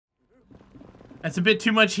That's a bit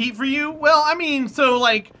too much heat for you? Well, I mean, so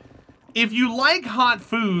like, if you like hot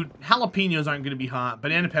food, jalapenos aren't going to be hot.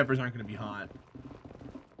 Banana peppers aren't going to be hot.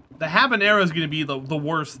 The habanero is going to be the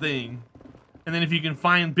worst thing. And then if you can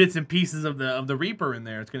find bits and pieces of the Reaper in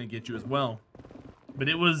there, it's going to get you as well. But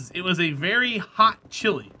it was a very hot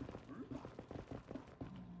chili.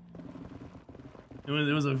 It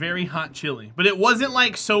was a very hot chili. But it wasn't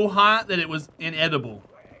like so hot that it was inedible.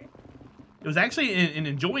 It was actually an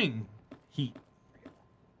enjoying heat.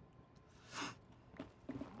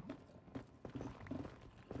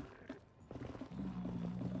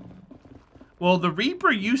 Well, the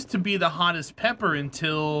Reaper used to be the hottest pepper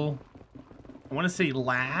until, I want to say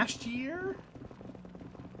last year?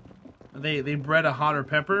 They bred a hotter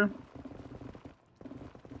pepper.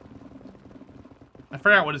 I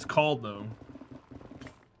forgot what it's called, though.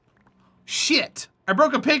 Shit! I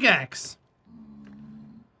broke a pickaxe!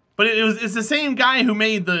 But it's the same guy who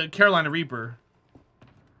made the Carolina Reaper.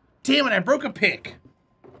 Damn it, I broke a pick!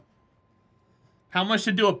 How much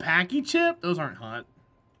to do a packy chip? Those aren't hot.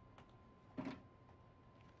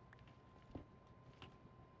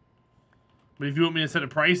 But if you want me to set a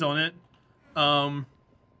price on it,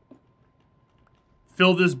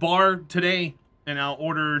 fill this bar today, and I'll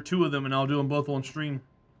order 2 of them, and I'll do them both on stream.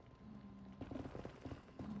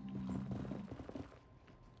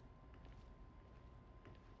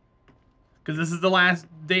 Because this is the last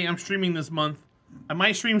day I'm streaming this month. I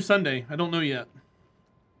might stream Sunday. I don't know yet.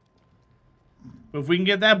 But if we can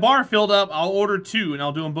get that bar filled up, I'll order 2, and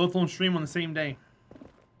I'll do them both on stream on the same day.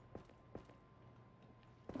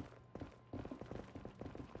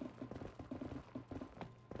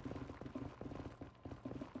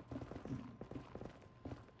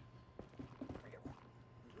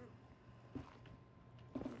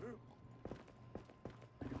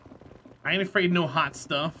 I ain't afraid of no hot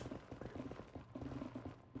stuff.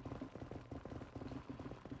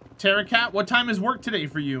 Terracat, what time is work today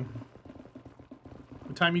for you?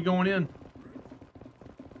 What time you going in?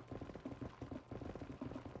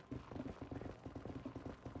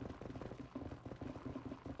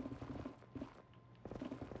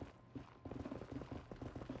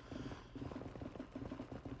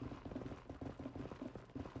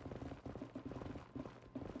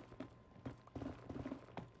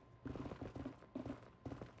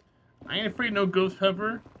 I ain't afraid of no ghost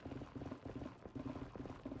pepper.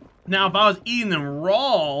 Now, if I was eating them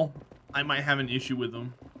raw, I might have an issue with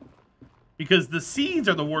them. Because the seeds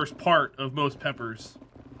are the worst part of most peppers.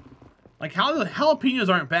 Like, how the jalapenos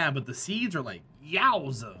aren't bad, but the seeds are like,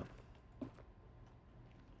 yowza.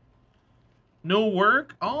 No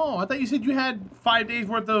work? Oh, I thought you said you had 5 days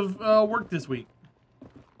worth of work this week.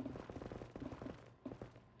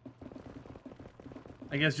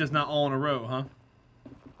 I guess just not all in a row, huh?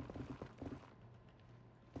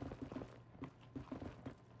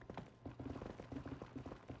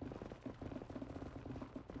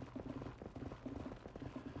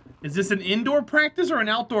 Is this an indoor practice or an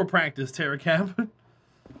outdoor practice, Terracap?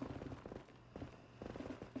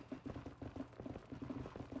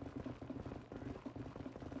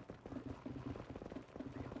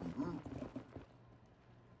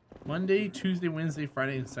 Monday, Tuesday, Wednesday,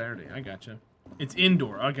 Friday, and Saturday. I gotcha. It's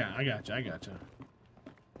indoor. Okay, I gotcha.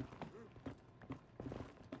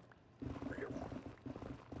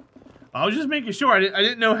 I was just making sure. I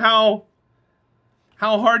didn't know how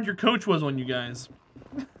hard your coach was on you guys.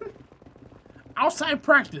 Outside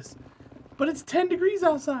practice. But it's 10 degrees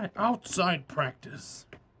outside. Outside practice.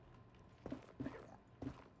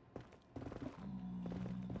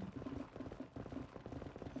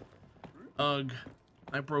 Ugh.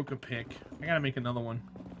 I broke a pick. I gotta make another one.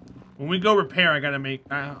 When we go repair, I gotta make...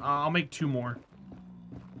 I'll make 2 more.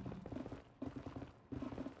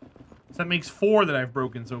 So that makes 4 that I've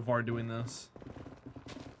broken so far doing this.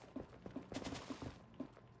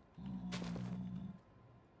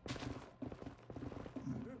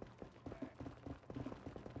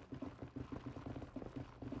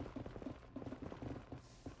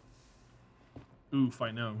 Oof,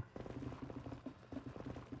 I know.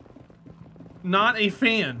 Not a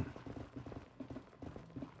fan.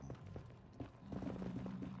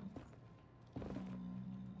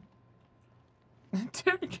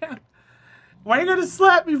 Terracat. Why are you gonna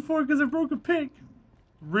slap me for? Because I broke a pick.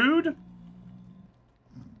 Rude.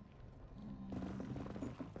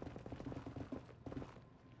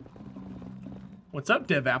 What's up,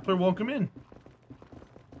 Dev Appler? Welcome in.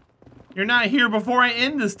 You're not here before I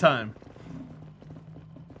end this time.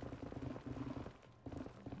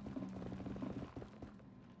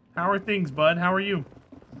 How are things, bud? How are you?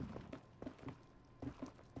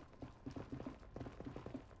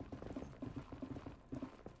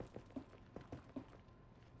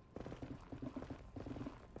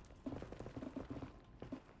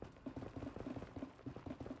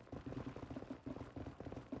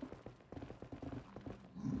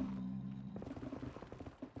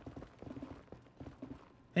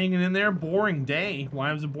 Hanging in there. Boring day.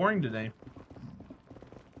 Why was it boring today?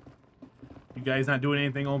 You guys not doing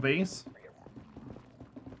anything on base?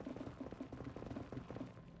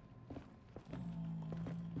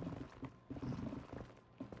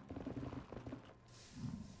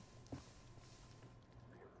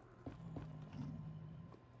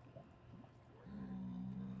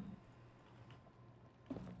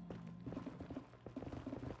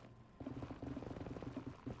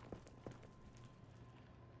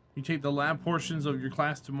 You take the lab portions of your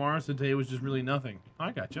class tomorrow, so today was just really nothing.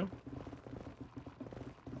 I gotcha.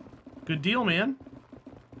 Good deal, man.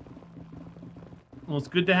 Well, it's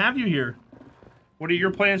good to have you here. What are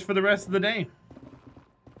your plans for the rest of the day?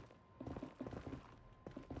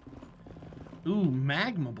 Ooh,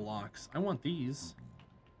 magma blocks. I want these.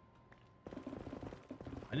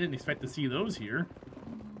 I didn't expect to see those here.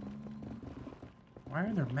 Why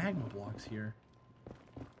are there magma blocks here?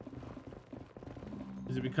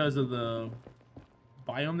 Is it because of the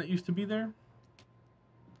biome that used to be there?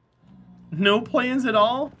 No plans at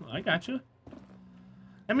all? I gotcha.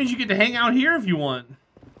 That means you get to hang out here if you want.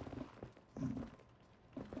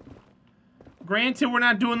 Granted, we're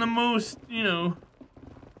not doing the most, you know,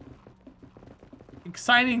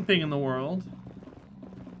 exciting thing in the world.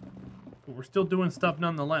 But we're still doing stuff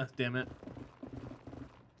nonetheless, damn it.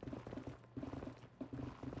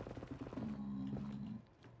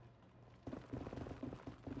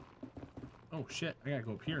 Oh shit, I gotta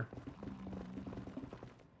go up here.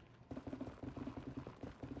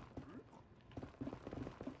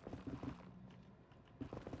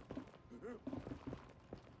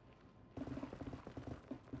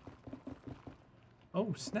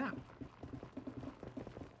 Oh snap.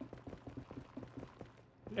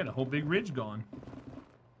 We got a whole big ridge gone.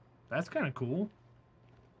 That's kind of cool.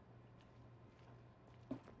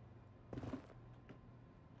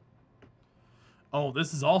 Oh,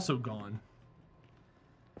 this is also gone.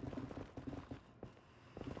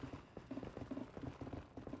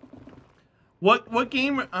 What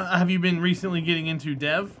game have you been recently getting into,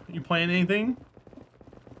 Dev? You playing anything?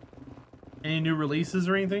 Any new releases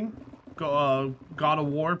or anything? God of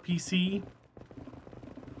War PC?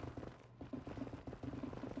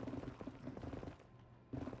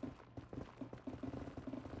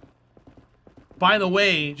 By the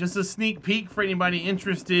way, just a sneak peek for anybody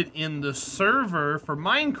interested in the server for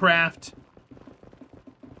Minecraft.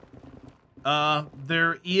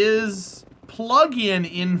 There is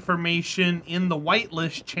plugin information in the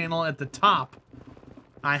whitelist channel at the top.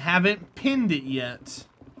 I haven't pinned it yet.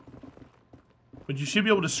 But you should be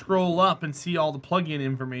able to scroll up and see all the plugin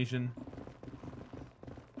information.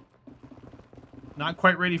 Not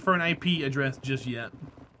quite ready for an IP address just yet.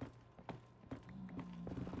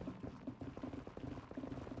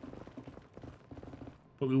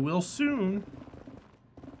 But we will soon.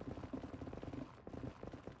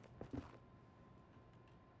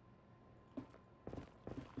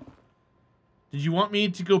 Did you want me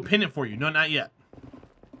to go pin it for you? No, not yet.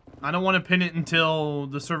 I don't want to pin it until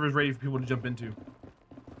the server's ready for people to jump into.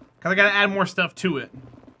 Because I got to add more stuff to it.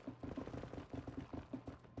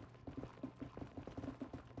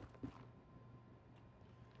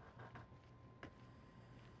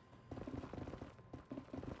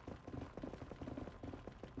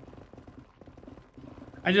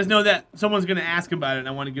 I just know that someone's going to ask about it and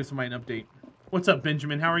I want to give somebody an update. What's up,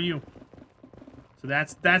 Benjamin? How are you? So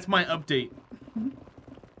that's my update.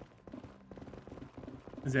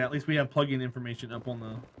 Is that at least we have plugin information up on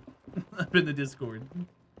the up in the Discord.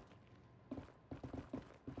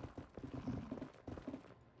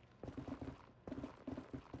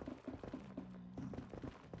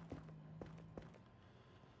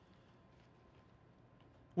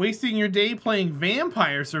 Wasting your day playing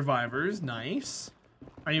Vampire Survivors. Nice.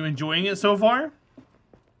 Are you enjoying it so far?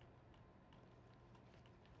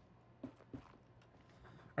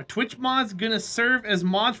 Are Twitch mods gonna serve as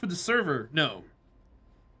mods for the server? No.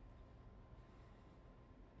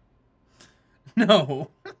 No.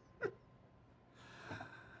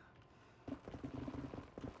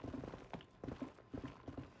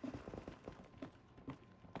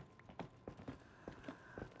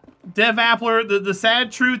 Dev Appler, the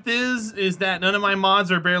sad truth is that none of my mods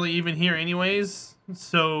are barely even here anyways.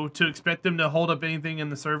 So to expect them to hold up anything in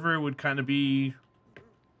the server would kind of be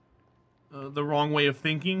the wrong way of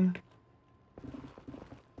thinking.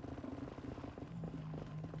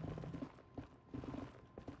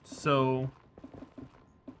 So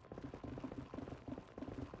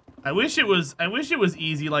I wish it was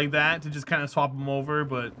easy like that to just kind of swap them over,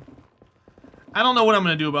 but I don't know what I'm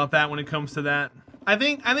gonna do about that when it comes to that. I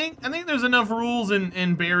think there's enough rules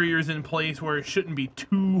and barriers in place where it shouldn't be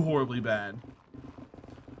too horribly bad.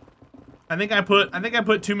 I think I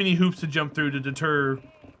put too many hoops to jump through to deter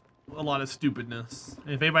a lot of stupidness.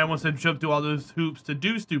 And if anybody wants to jump through all those hoops to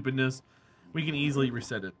do stupidness, we can easily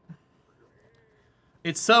reset it.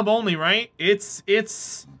 It's sub only, right? It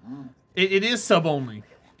is sub only.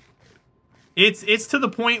 It's to the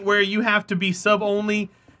point where you have to be sub only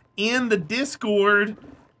in the Discord,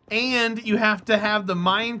 and you have to have the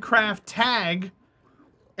Minecraft tag,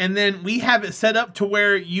 and then we have it set up to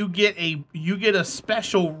where you get a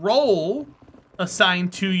special role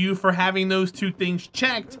assigned to you for having those two things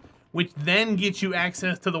checked, which then gets you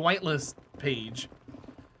access to the whitelist page.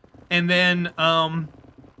 And then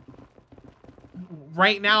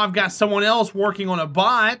right now I've got someone else working on a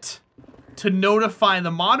bot to notify the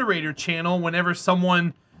moderator channel whenever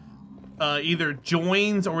someone either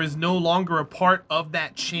joins or is no longer a part of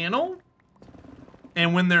that channel.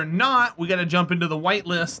 And when they're not, we got to jump into the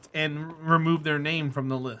whitelist and remove their name from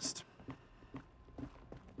the list.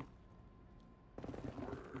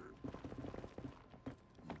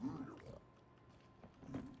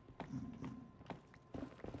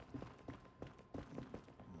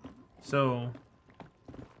 So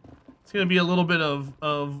it's going to be a little bit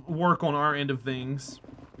of work on our end of things.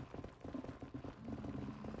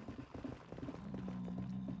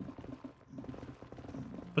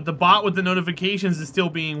 But the bot with the notifications is still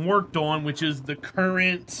being worked on, which is the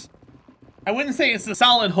current... I wouldn't say it's the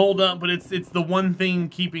solid holdup, but it's the one thing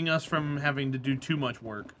keeping us from having to do too much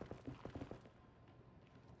work.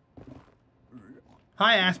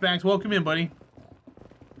 Hi, Aspects. Welcome in, buddy.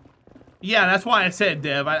 Yeah, that's why I said,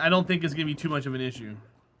 Dev. I don't think it's going to be too much of an issue.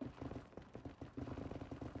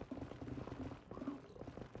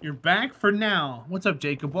 You're back for now. What's up,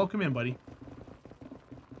 Jacob? Welcome in, buddy.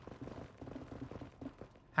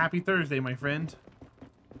 Happy Thursday, my friend.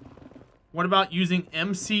 What about using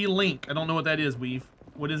MC Link? I don't know what that is, Weave.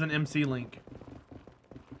 What is an MC Link?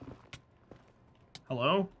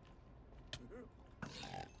 Hello?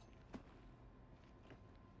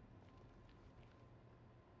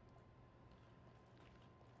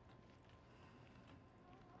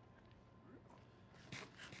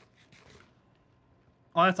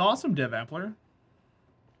 Oh, that's awesome, Dev Appler.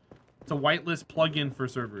 It's a whitelist plugin for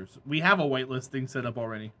servers. We have a whitelist thing set up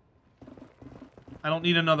already. I don't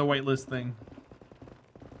need another whitelist thing.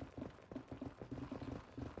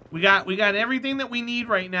 We got everything that we need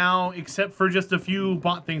right now, except for just a few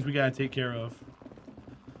bot things we gotta take care of.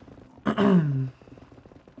 And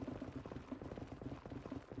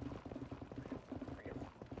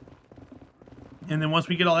then once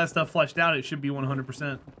we get all that stuff fleshed out, it should be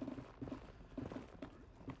 100%.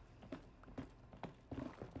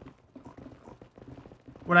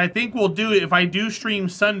 What I think we'll do, if I do stream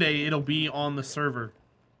Sunday, it'll be on the server.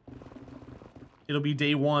 It'll be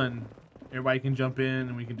day one. Everybody can jump in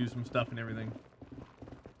and we can do some stuff and everything.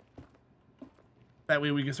 That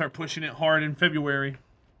way we can start pushing it hard in February.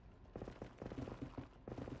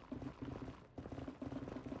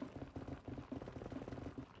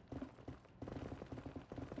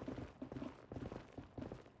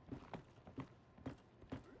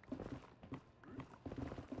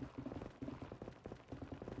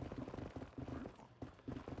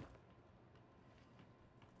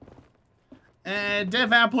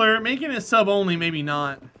 Dev Appler, making it sub only, maybe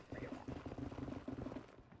not.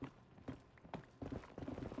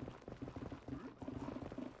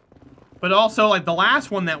 But also, like the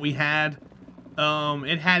last one that we had,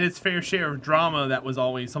 it had its fair share of drama. That was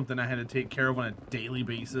always something I had to take care of on a daily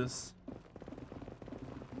basis.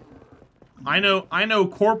 I know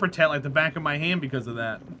Corporate like the back of my hand because of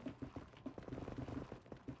that.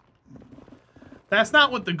 That's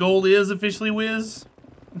not what the goal is officially, Wiz.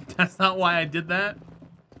 That's not why I did that.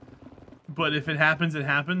 But if it happens, it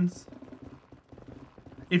happens.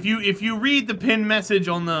 If you read the pinned message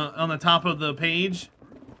on the top of the page,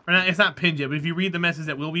 or not, it's not pinned yet, but if you read the message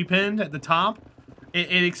that will be pinned at the top,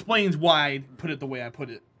 it explains why I put it the way I put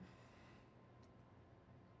it.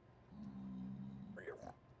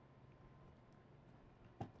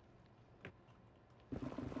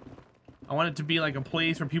 I want it to be like a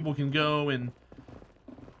place where people can go and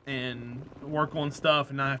work on stuff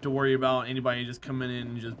and not have to worry about anybody just coming in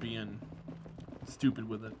and just being stupid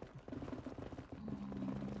with it.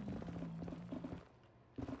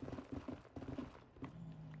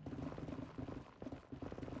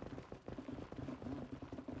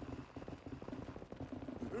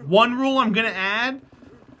 One rule I'm gonna add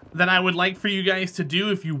that I would like for you guys to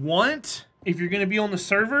do if you want, if you're gonna be on the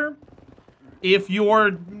server, if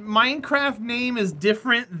your Minecraft name is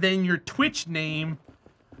different than your Twitch name,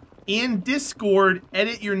 in Discord,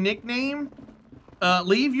 edit your nickname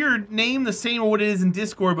Leave your name the same as what it is in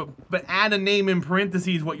Discord, but add a name in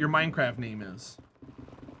parentheses what your Minecraft name is.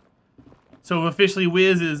 So officially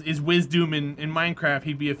Wiz is Wizdoom in Minecraft.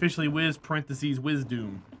 He'd be officially Wiz parentheses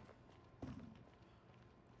Wizdoom.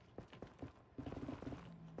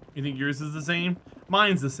 You think yours is the same?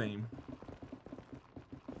 Mine's the same.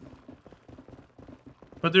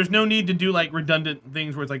 But there's no need to do like redundant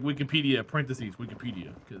things where it's like Wikipedia parentheses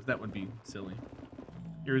Wikipedia, because that would be silly.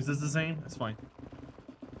 Yours is the same? That's fine.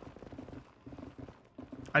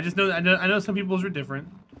 I just know that I know some people's are different.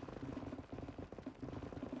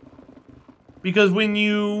 Because when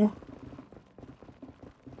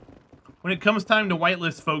it comes time to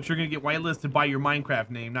whitelist folks, you're gonna get whitelisted by your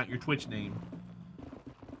Minecraft name, not your Twitch name.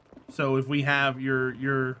 So if we have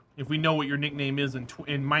if we know what your nickname is in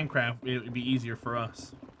Minecraft, it would be easier for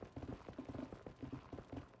us.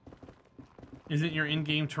 Isn't your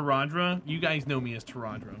in-game Terahdra? You guys know me as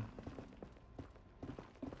Terahdra.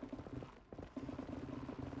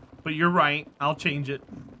 But you're right, I'll change it.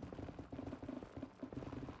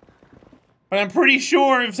 But I'm pretty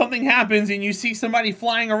sure if something happens and you see somebody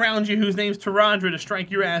flying around you whose name's Terahdra to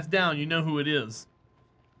strike your ass down, you know who it is.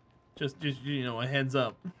 Just you know, a heads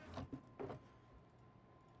up.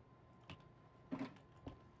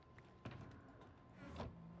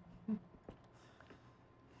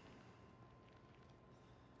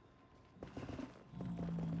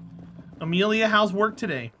 Amelia, how's work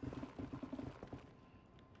today?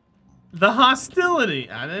 The hostility.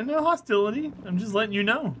 I didn't know hostility. I'm just letting you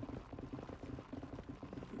know.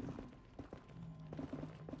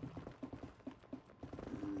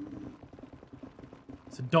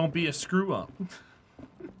 So don't be a screw up.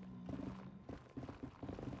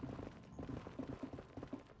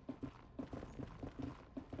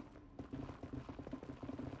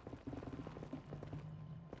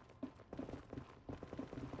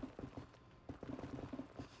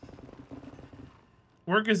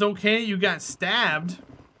 Work is okay, you got stabbed.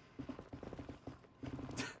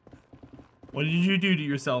 What did you do to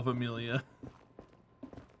yourself, Amelia?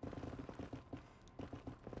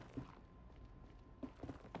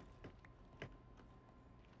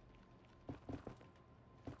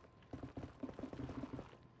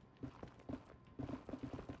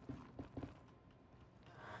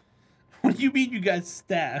 What do you mean you got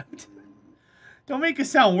stabbed? Don't make it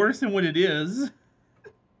sound worse than what it is.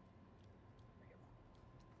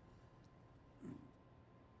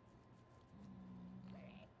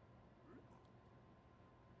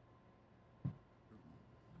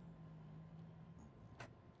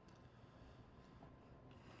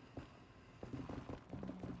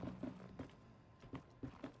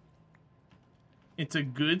 It's a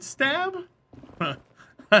good stab?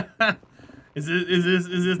 Is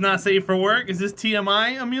this not safe for work? Is this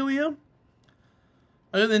TMI, Amelia?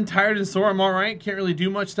 Other than tired and sore, I'm alright. Can't really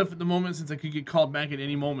do much stuff at the moment since I could get called back at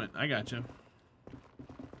any moment. I gotcha.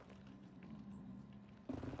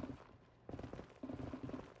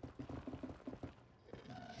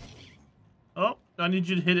 Oh, I need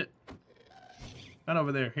you to hit it. Not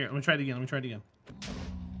over there. Here, let me try it again.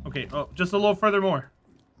 Okay, oh, just a little further more.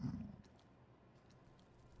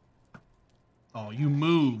 Oh, you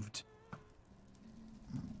moved.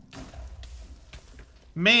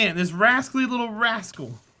 Man, this rascally little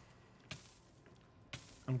rascal.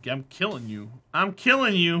 I'm killing you. I'm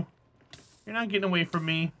killing you. You're not getting away from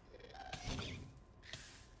me.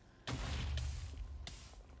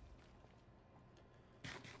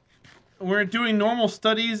 We're doing normal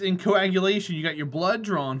studies in coagulation. You got your blood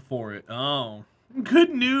drawn for it. Oh.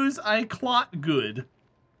 Good news, I clot good.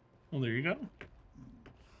 Well, there you go.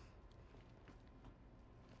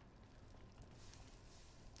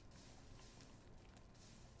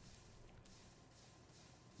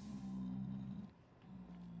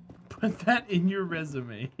 Put that in your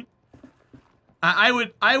resume. I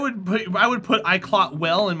would put I clot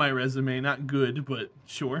well in my resume, not good, but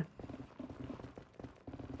sure.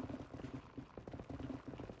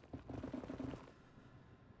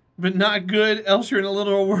 But not good, else you're in a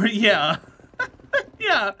little worry. Yeah.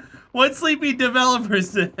 Yeah. What sleepy developer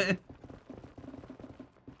said.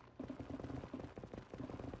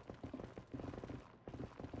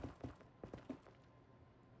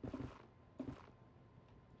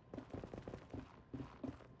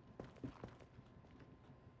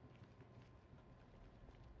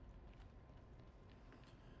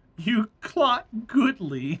 You clot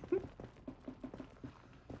goodly.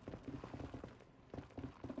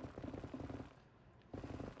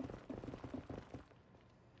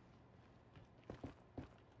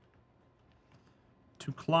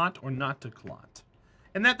 To clot or not to clot?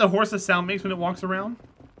 Isn't that the horse's sound makes when it walks around?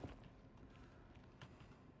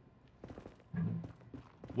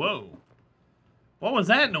 Whoa. What was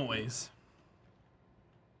that noise?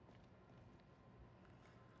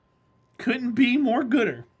 Couldn't be more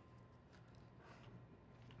gooder.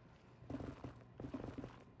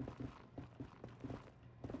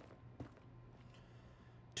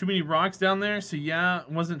 Too many rocks down there, so yeah, it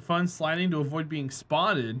wasn't fun sliding to avoid being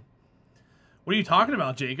spotted. What are you talking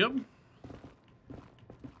about, Jacob?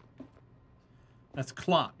 That's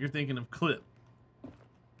clop. You're thinking of clip.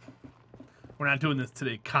 We're not doing this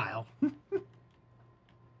today, Kyle.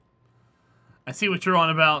 I see what you're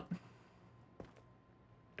on about.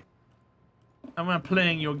 I'm not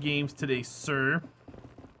playing your games today, sir.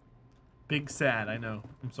 Big sad, I know.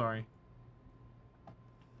 I'm sorry.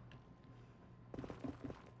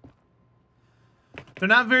 They're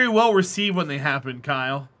not very well received when they happen,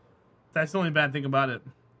 Kyle. That's the only bad thing about it.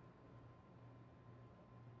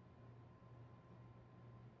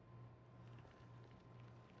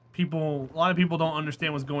 A lot of people don't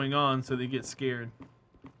understand what's going on, so they get scared.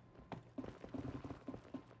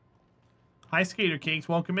 Hi, Skater Cakes.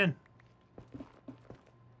 Welcome in.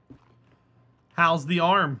 How's the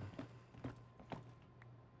arm?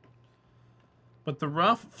 But the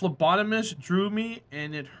rough phlebotomist drew me,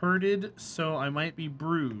 and it hurted, so I might be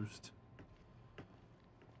bruised.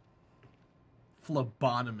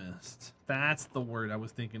 Phlebotomist. That's the word I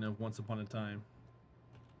was thinking of once upon a time.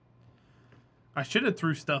 I should have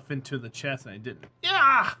threw stuff into the chest, and I didn't.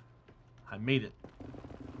 Yeah! I made it.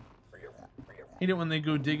 Hate it when they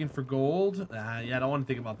go digging for gold. Yeah, I don't want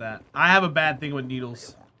to think about that. I have a bad thing with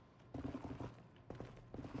needles.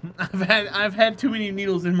 I've had too many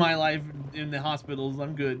needles in my life in the hospitals.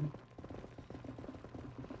 I'm good.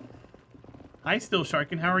 Hi, Still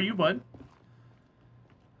Sharkin. How are you, bud?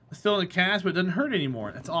 Still in the cast, but it doesn't hurt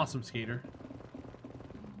anymore. That's awesome, Skater.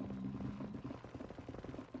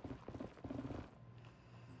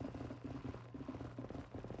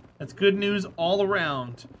 That's good news all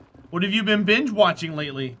around. What have you been binge watching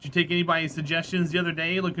lately? Did you take anybody's suggestions the other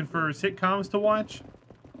day looking for sitcoms to watch?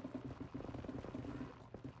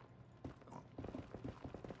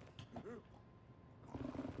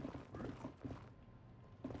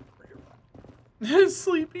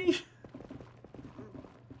 Sleepy.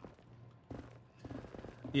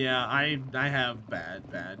 Yeah, I have bad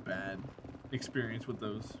experience with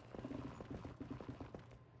those.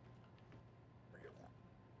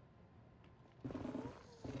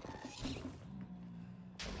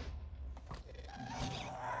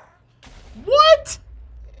 What?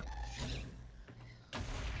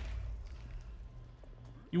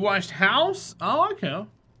 You watched House? Oh, okay.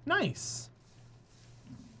 Nice.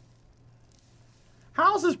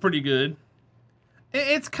 House is pretty good.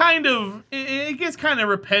 It's kind of... It gets kind of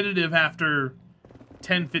repetitive after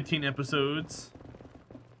 10, 15 episodes.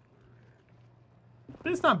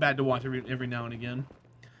 But it's not bad to watch every now and again.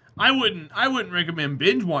 I wouldn't recommend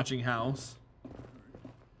binge watching House.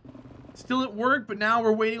 Still at work, but now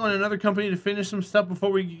we're waiting on another company to finish some stuff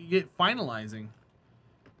before we get finalizing.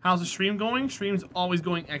 How's the stream going? Stream's always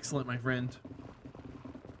going excellent, my friend.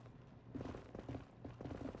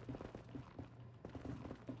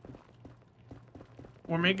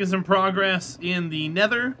 We're making some progress in the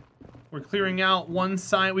Nether. We're clearing out one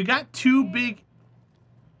side. We got two big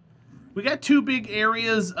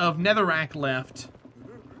areas of netherrack left,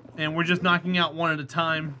 and we're just knocking out one at a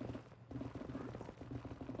time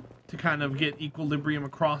to kind of get equilibrium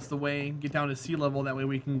across the way, get down to sea level. That way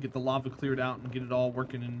we can get the lava cleared out and get it all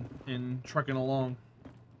working and trucking along.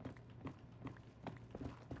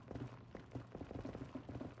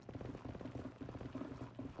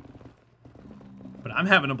 But I'm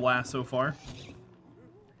having a blast so far.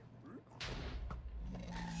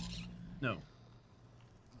 No.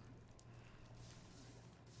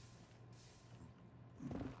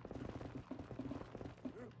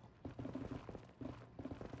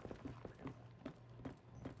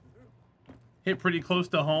 Hit pretty close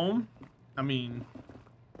to home. I mean,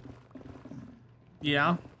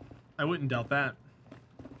 yeah, I wouldn't doubt that.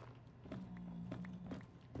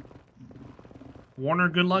 Warner,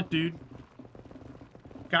 good luck, dude.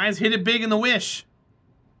 Guys, hit it big in the wish.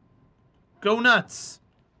 Go nuts.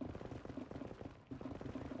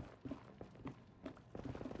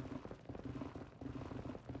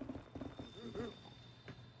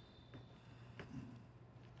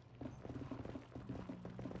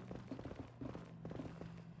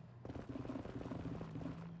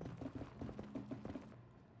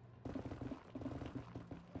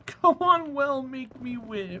 Come on, well, make me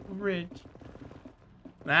rich.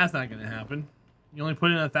 That's not gonna happen. You only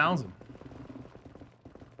put in 1,000.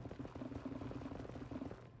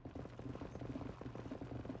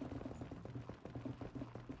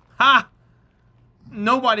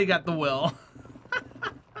 nobody got the will.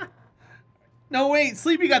 No, wait,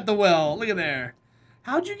 Sleepy got the will. Look at there.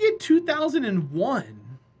 How'd you get 2001?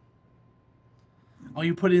 Oh,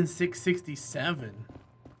 you put in 667.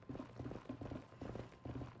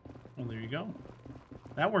 Well, there you go.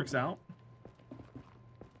 That works out.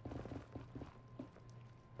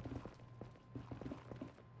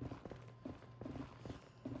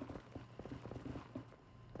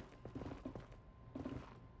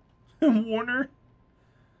 Warner?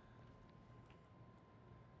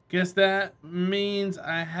 Guess that means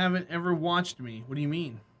I haven't ever watched me. What do you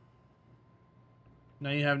mean? Now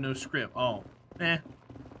you have no script. Oh, eh.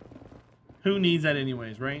 Who needs that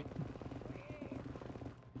anyways, right?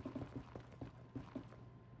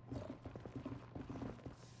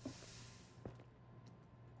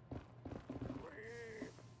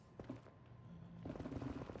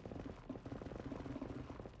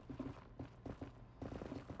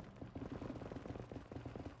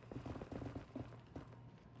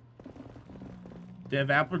 Dev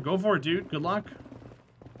Appler, go for it, dude. Good luck.